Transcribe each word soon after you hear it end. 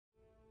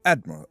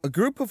Admiral, a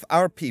group of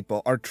our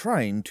people are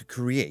trying to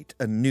create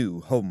a new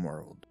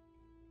homeworld.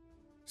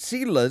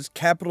 Sela's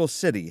capital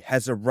city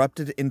has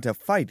erupted into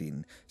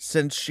fighting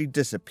since she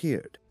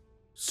disappeared.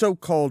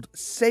 So-called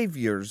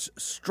saviors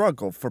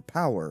struggle for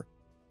power,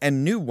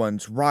 and new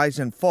ones rise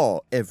and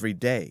fall every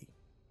day.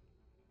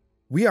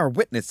 We are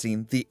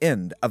witnessing the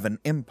end of an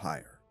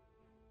empire.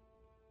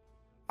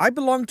 I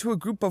belong to a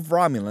group of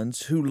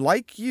Romulans who,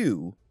 like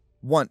you,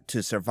 want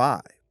to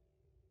survive.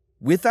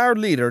 With our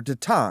leader,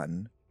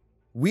 Datan,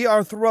 we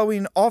are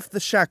throwing off the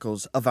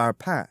shackles of our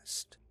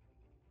past.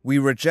 We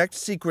reject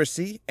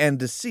secrecy and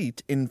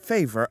deceit in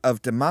favor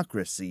of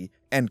democracy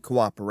and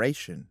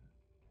cooperation.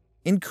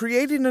 In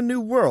creating a new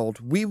world,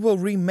 we will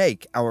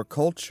remake our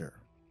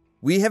culture.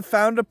 We have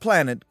found a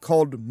planet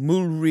called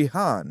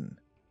Mulrihan,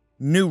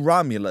 New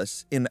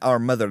Romulus in our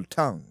mother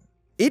tongue.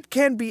 It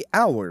can be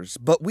ours,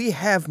 but we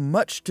have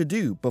much to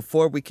do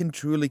before we can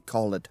truly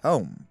call it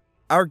home.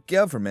 Our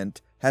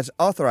government has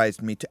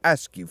authorized me to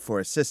ask you for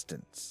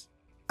assistance.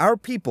 Our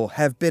people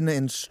have been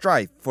in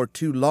strife for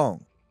too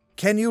long.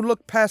 Can you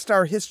look past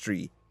our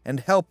history and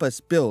help us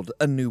build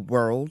a new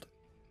world?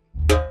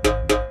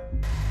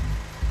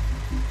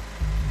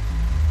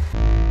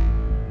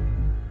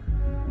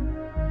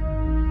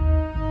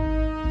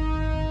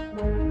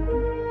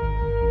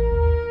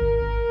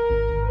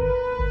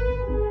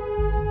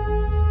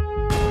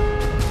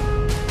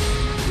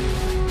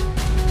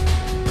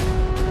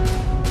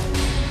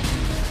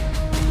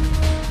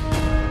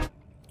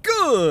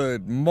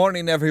 Good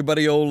morning,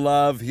 everybody.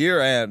 Ollamh here,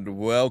 and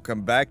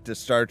welcome back to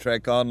Star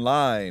Trek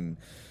Online.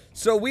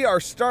 So we are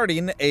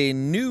starting a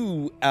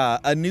new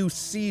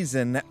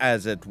season,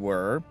 as it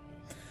were.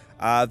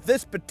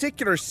 This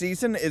particular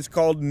season is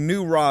called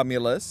New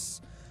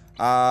Romulus.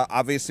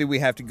 Obviously, we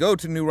have to go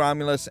to New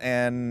Romulus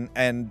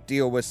and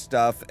deal with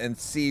stuff and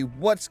see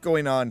what's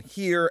going on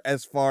here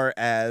as far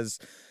as,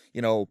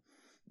 you know,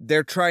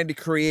 they're trying to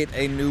create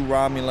a new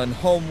Romulan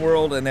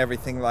homeworld and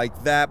everything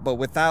like that, but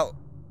without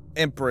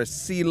Empress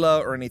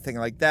Sela or anything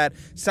like that.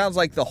 Sounds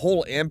like the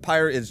whole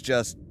empire is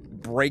just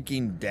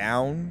breaking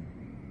down.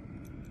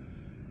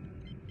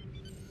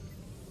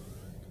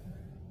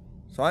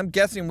 So I'm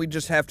guessing we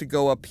just have to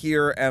go up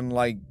here and,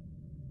 like,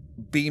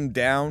 beam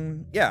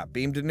down. Yeah,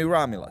 beam to New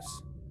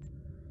Romulus.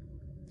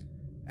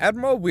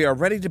 Admiral, we are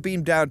ready to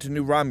beam down to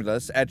New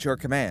Romulus at your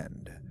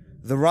command.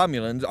 The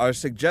Romulans are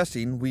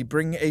suggesting we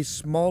bring a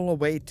small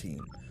away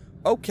team.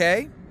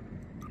 Okay.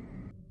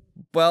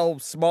 Well,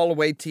 small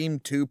away team,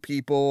 2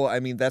 people. I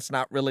mean, that's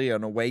not really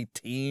an away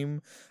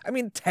team. I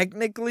mean,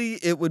 technically,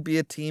 it would be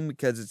a team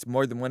because it's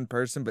more than one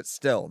person, but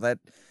still,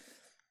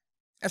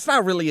 that's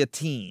not really a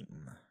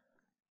team.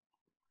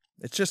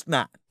 It's just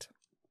not.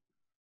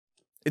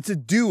 It's a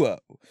duo.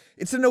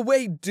 It's an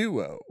away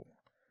duo.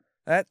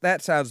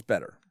 That sounds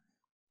better.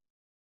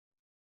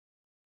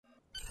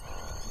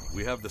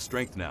 We have the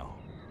strength now.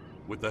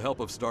 With the help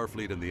of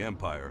Starfleet and the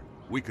Empire,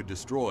 we could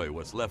destroy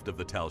what's left of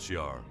the Tal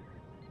Shiar.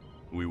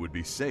 We would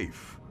be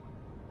safe.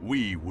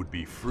 We would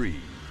be free.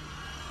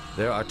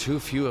 There are too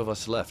few of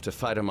us left to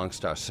fight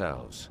amongst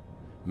ourselves.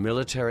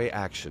 Military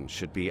action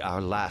should be our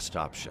last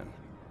option.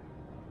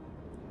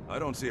 I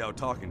don't see how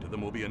talking to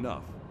them will be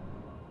enough.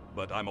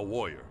 But I'm a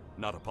warrior,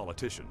 not a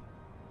politician.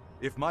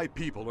 If my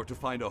people are to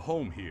find a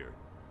home here,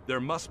 there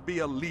must be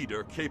a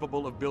leader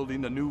capable of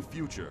building a new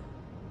future,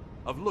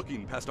 of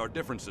looking past our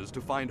differences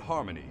to find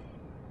harmony.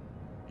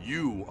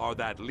 You are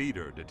that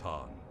leader,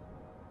 Datan.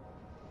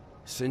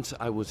 Since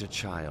I was a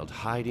child,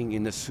 hiding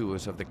in the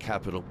sewers of the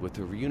capital with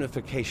the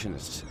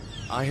reunificationists,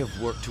 I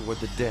have worked toward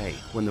the day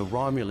when the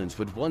Romulans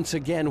would once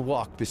again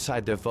walk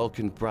beside their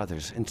Vulcan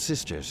brothers and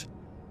sisters.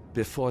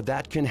 Before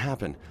that can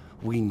happen,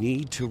 we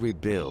need to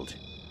rebuild.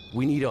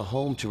 We need a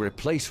home to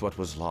replace what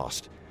was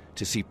lost,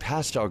 to see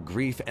past our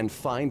grief and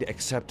find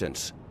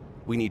acceptance.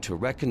 We need to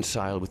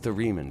reconcile with the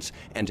Remans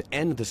and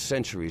end the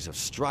centuries of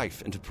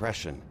strife and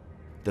oppression.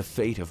 The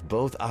fate of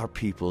both our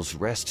peoples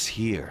rests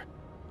here.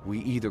 We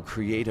either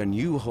create a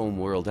new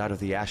homeworld out of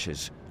the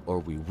ashes, or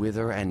we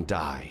wither and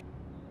die.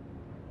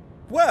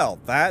 Well,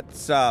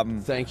 that's,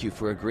 Thank you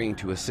for agreeing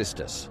to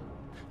assist us.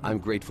 I'm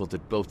grateful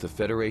that both the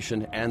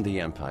Federation and the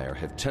Empire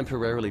have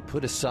temporarily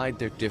put aside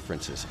their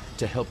differences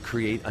to help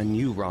create a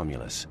new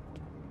Romulus.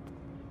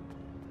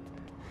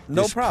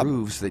 No This problem.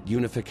 proves that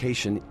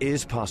unification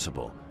is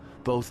possible,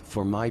 both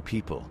for my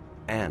people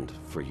and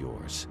for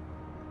yours.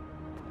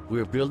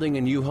 We're building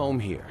a new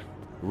home here.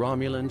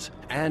 Romulans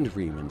and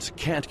Remans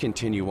can't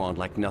continue on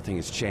like nothing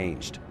has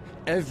changed.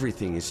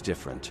 Everything is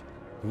different.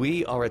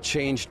 We are a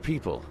changed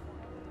people.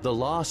 The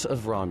loss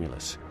of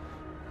Romulus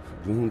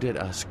wounded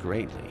us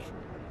greatly.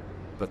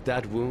 But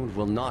that wound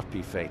will not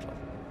be fatal.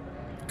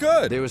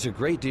 Good. There is a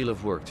great deal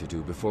of work to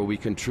do before we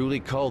can truly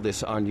call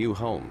this our new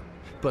home.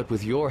 But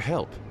with your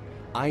help,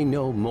 I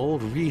know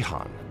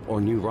Mulrihan,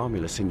 or New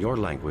Romulus in your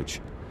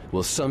language,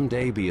 will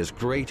someday be as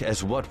great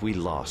as what we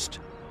lost.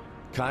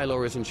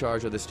 Kylor is in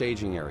charge of the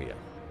staging area.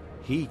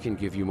 He can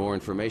give you more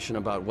information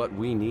about what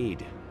we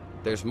need.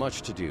 There's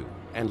much to do,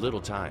 and little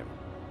time.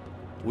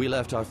 We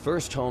left our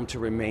first home to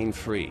remain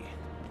free.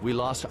 We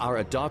lost our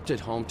adopted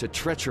home to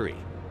treachery.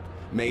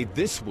 May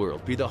this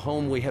world be the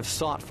home we have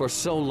sought for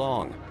so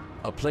long.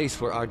 A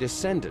place where our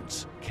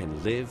descendants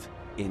can live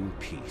in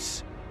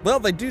peace. Well,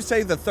 they do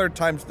say the third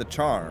time's the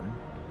charm.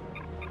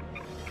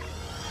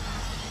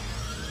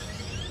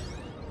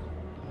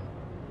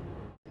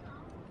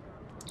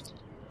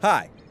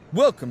 Hi,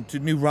 welcome to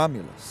New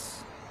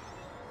Romulus.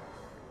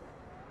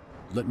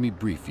 Let me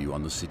brief you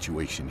on the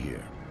situation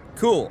here.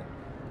 Cool.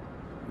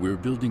 We're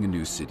building a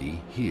new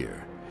city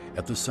here,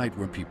 at the site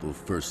where people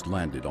first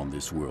landed on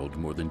this world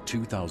more than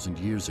 2,000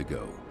 years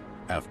ago,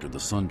 after the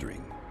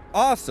Sundering.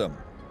 Awesome.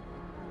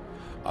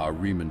 Our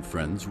Riemann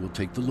friends will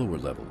take the lower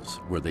levels,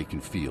 where they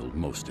can feel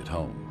most at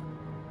home.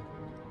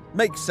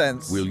 Makes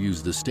sense. We'll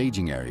use the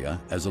staging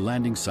area as a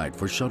landing site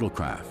for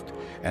shuttlecraft,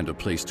 and a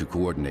place to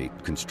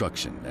coordinate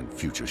construction and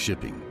future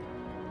shipping.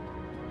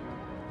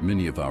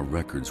 Many of our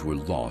records were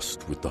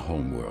lost with the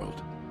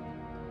homeworld.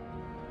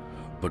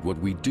 But what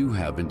we do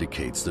have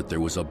indicates that there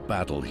was a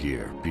battle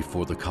here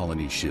before the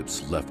colony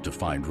ships left to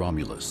find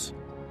Romulus.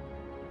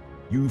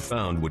 You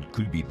found what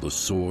could be The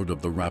Sword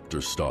of the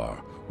Raptor Star,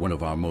 one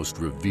of our most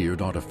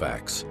revered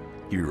artifacts.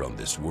 here on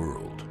this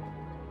world.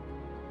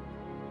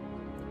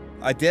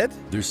 I did?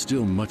 There's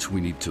still much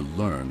we need to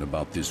learn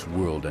about this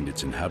world and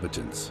its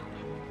inhabitants.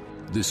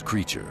 This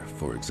creature,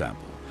 for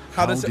example.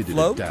 How does it did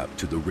float? it adapt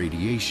to the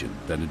radiation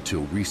that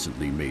until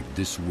recently made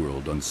this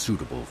world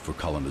unsuitable for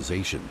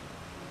colonization?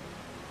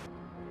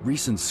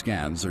 Recent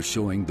scans are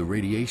showing the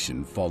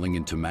radiation falling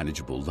into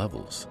manageable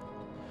levels.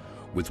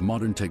 With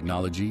modern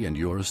technology and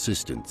your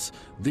assistance,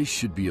 this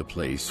should be a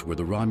place where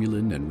the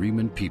Romulan and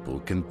Riemann people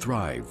can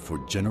thrive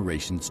for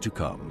generations to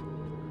come.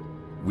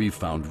 We've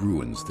found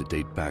ruins that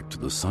date back to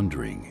the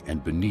Sundering,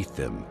 and beneath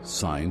them,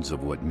 signs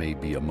of what may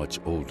be a much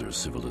older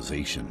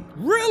civilization.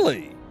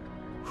 Really?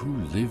 Who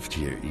lived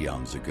here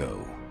eons ago?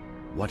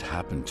 What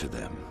happened to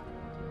them?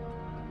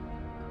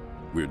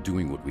 We're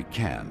doing what we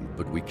can,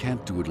 but we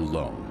can't do it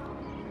alone.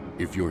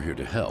 If you're here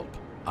to help,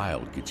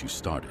 I'll get you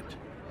started.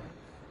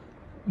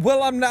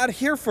 Well, I'm not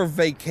here for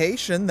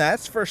vacation,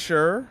 that's for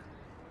sure.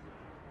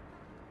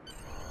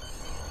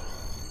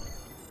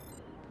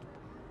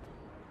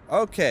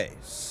 Okay,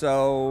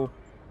 so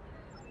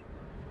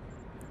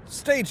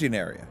staging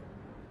area.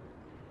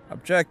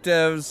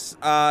 Objectives,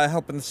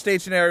 help in the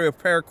staging area,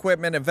 repair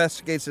equipment,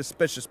 investigate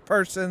suspicious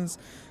persons,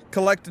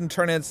 collect and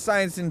turn in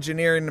science,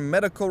 engineering, and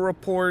medical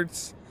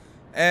reports,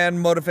 and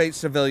motivate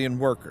civilian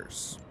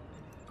workers.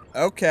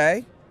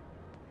 Okay.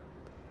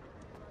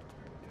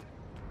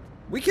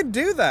 We can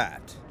do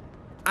that.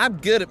 I'm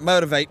good at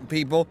motivating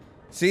people.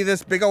 See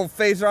this big old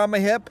phaser on my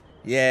hip?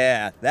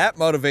 Yeah, that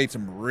motivates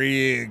them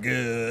real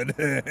good.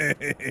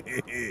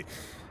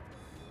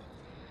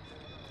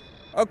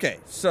 Okay,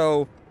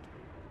 so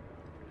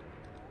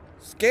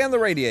scan the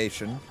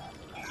radiation.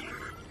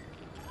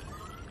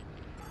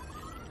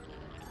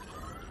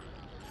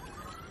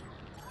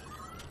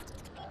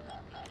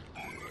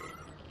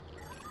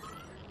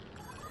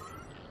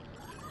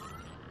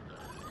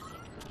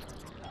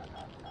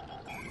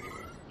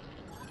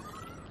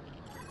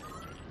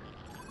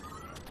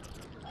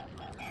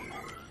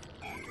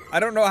 I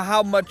don't know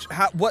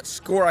what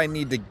score I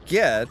need to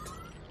get.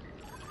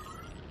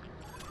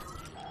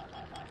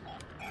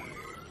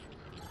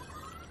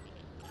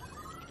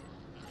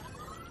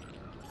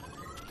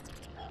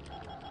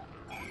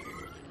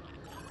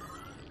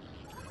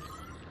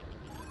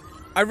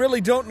 I really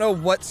don't know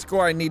what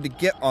score I need to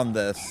get on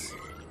this,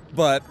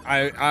 but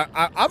I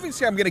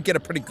obviously I'm going to get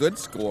a pretty good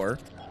score.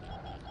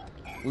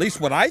 At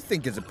least what I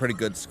think is a pretty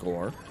good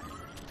score.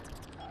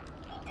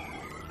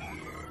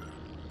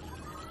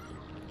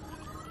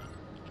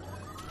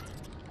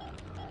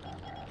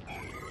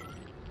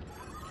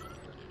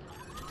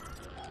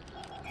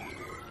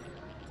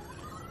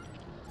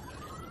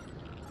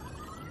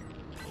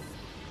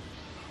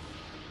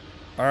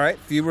 All right,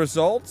 few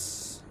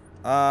results.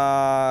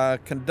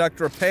 Conduct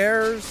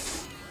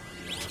repairs.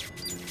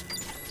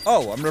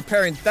 Oh, I'm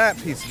repairing that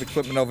piece of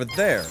equipment over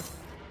there.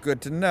 Good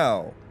to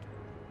know.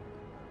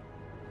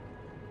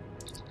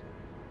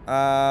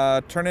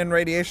 Turn in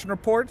radiation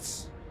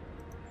reports.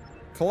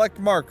 Collect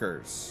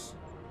markers.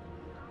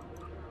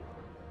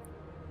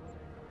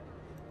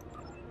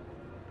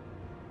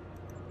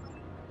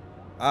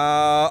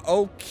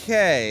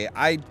 Okay.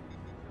 I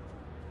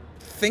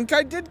think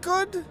I did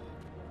good.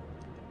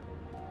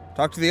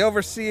 Talk to the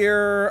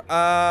overseer.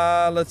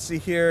 Let's see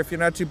here. If you're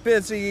not too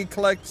busy,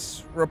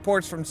 collect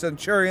reports from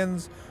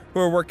centurions who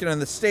are working in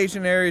the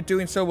staging area.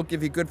 Doing so will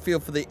give you a good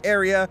feel for the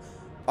area.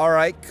 All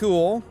right,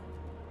 cool.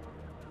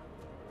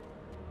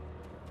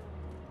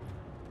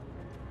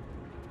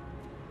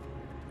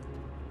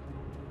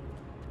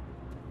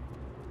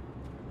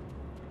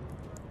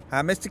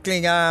 Hi, Mr.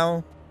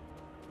 Klingon.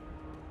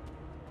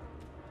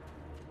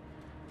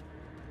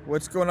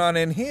 What's going on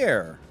in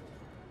here?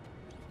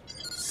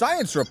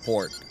 Science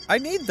report. I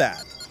need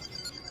that.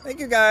 Thank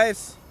you,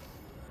 guys.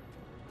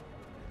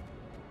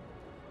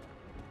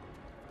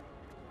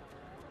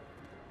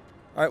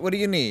 All right, what do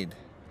you need?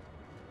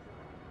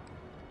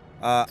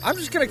 I'm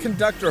just going to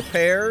conduct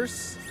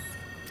repairs.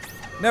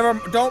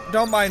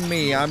 Don't mind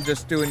me. I'm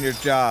just doing your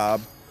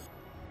job.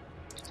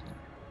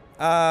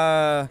 What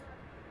are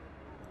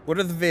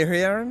the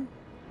Vihirn?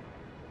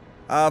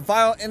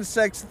 Vile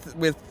insects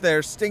with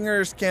their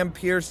stingers can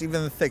pierce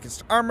even the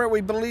thickest armor.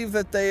 We believe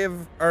that they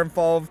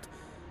evolved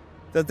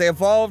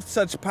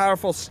such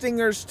powerful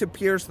stingers to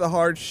pierce the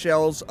hard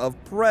shells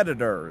of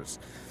predators.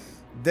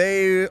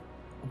 They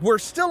were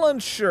still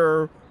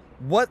unsure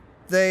what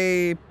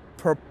the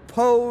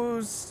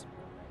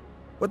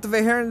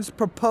Vihirns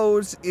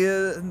propose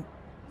is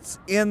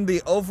in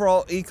the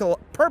overall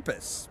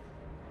purpose.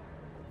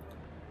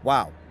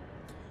 Wow.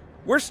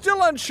 We're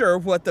still unsure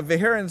what the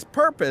Vihirns'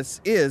 purpose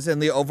is in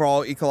the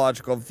overall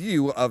ecological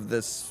view of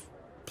this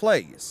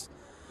place.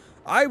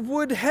 I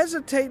would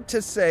hesitate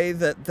to say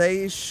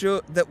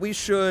that we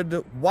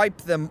should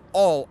wipe them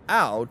all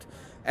out.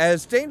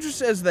 As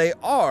dangerous as they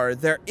are,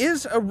 there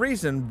is a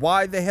reason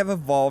why they have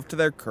evolved to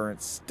their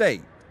current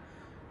state.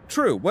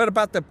 True. What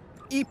about the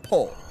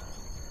Eepol?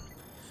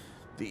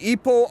 The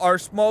Eepol are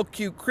small,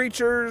 cute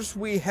creatures.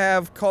 We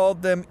have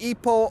called them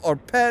Eepol or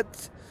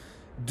pet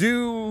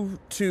due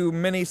to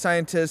many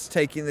scientists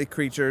taking the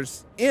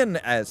creatures in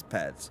as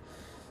pets.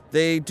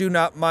 They do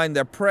not mind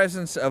the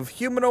presence of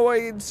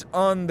humanoids.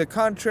 On the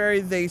contrary,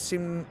 they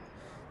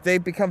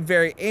become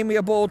very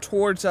amiable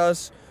towards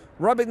us,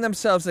 rubbing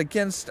themselves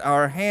against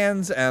our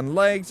hands and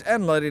legs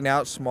and letting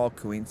out small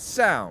cooing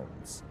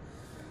sounds.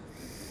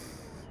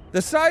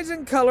 The size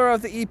and color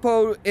of the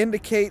Eepol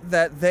indicate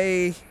that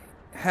they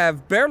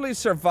have barely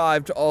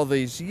survived all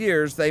these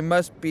years. They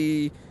must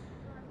be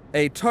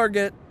a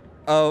target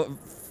of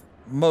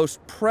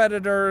most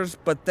predators,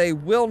 but they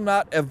will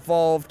not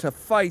evolve to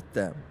fight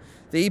them.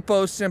 The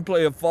Eepol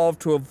simply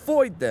evolved to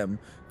avoid them,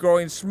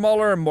 growing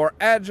smaller and more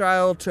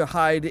agile to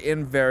hide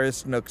in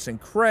various nooks and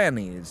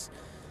crannies.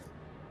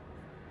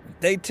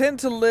 They tend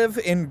to live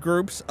in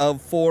groups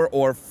of 4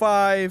 or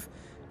 5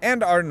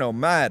 and are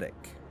nomadic,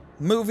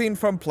 moving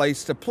from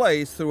place to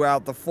place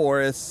throughout the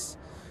forests.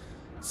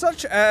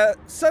 Such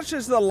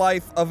is the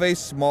life of a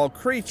small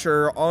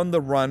creature on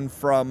the run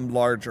from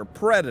larger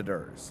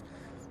predators.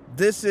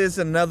 This is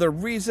another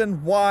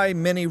reason why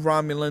many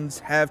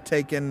Romulans have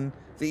taken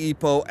the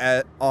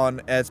Eepol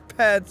on as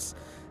pets.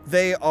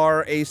 They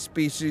are a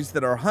species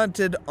that are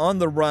hunted, on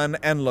the run,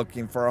 and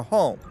looking for a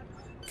home.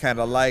 Kind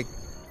of like,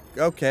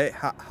 okay,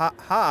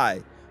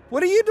 hi.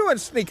 What are you doing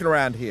sneaking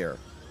around here?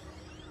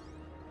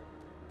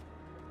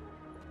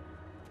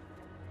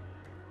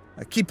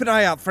 Keep an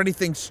eye out for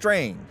anything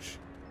strange.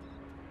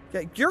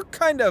 Yeah, you're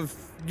kind of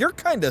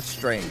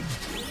strange.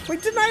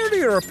 Wait, didn't I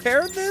already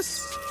repair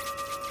this?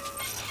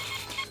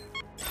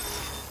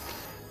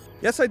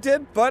 Yes, I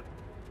did, but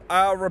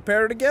I'll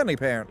repair it again,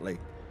 apparently.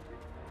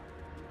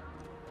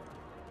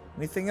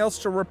 Anything else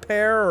to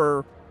repair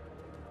or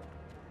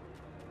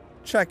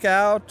check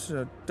out?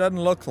 Doesn't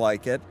look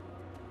like it.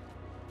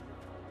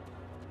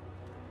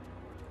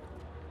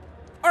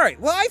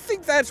 Alright, well, I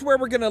think that's where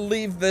we're going to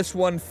leave this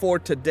one for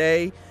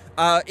today.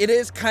 It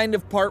is kind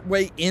of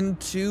partway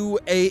into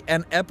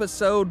an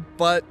episode,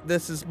 but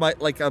this is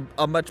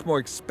a much more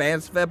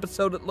expansive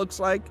episode, it looks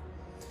like.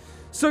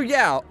 So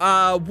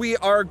yeah, we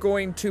are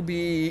going to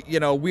be,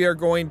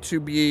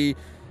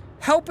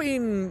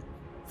 helping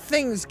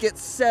things get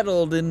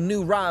settled in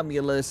New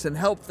Romulus and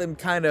help them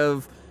kind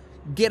of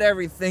get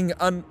everything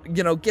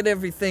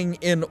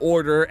in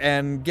order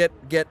and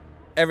get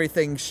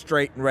everything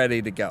straight and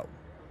ready to go.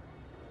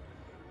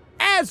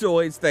 As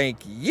always, thank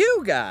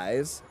you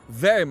guys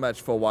very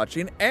much for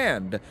watching,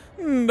 and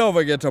don't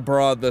forget to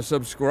prod the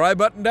subscribe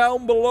button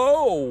down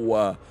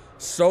below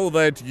so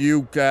that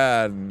you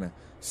can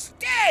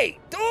stay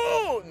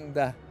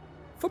tuned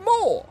for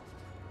more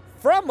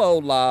from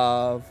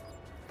Ollamh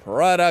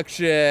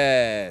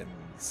Productions.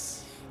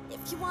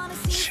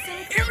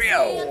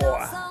 Cheerio!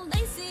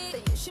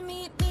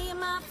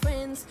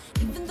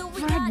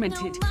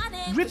 Fragmented,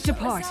 ripped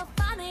apart,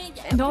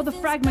 and all the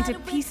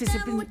fragmented pieces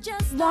have been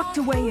locked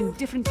away in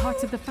different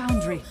parts of the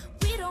foundry.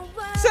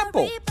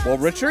 Simple. We'll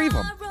retrieve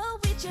them.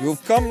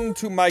 You've come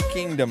to my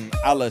kingdom,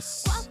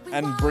 Alice,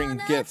 and bring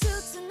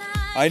gifts.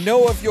 I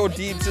know of your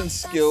deeds and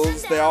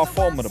skills. They are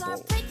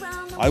formidable.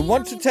 I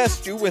want to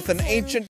test you with an ancient